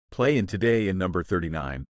Play in today in number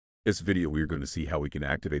 39. This video we are going to see how we can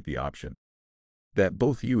activate the option that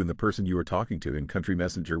both you and the person you are talking to in Country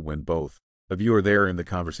Messenger when both of you are there in the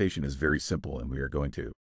conversation is very simple, and we are going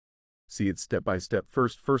to see it step by step.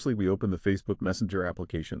 Firstly, we open the Facebook Messenger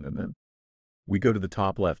application, and then we go to the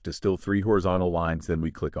top left to still 3 horizontal lines. Then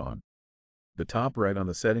we click on the top right on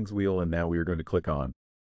the settings wheel, and now we are going to click on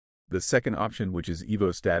the second option, which is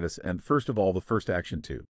Evo status. And first of all, the first action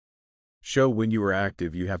to show when you are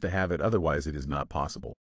active, you have to have it, otherwise it is not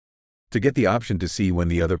possible to get the option to see when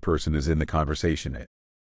the other person is in the conversation. It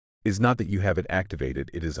is not that you have it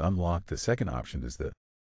activated, it is unlocked. The second option is the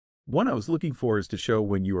one I was looking for, is to show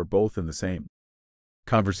when you are both in the same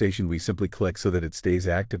conversation. We simply click so that it stays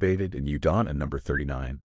activated, and you don in number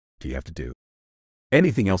 39. Do you have to do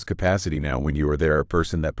anything else? Capacity. Now when you are there a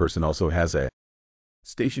person, that person also has a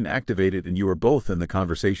station activated, and you are both in the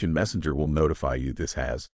conversation, Messenger will notify you. This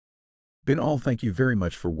has been all. Thank you very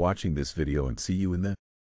much for watching this video, and see you in the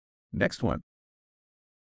next one.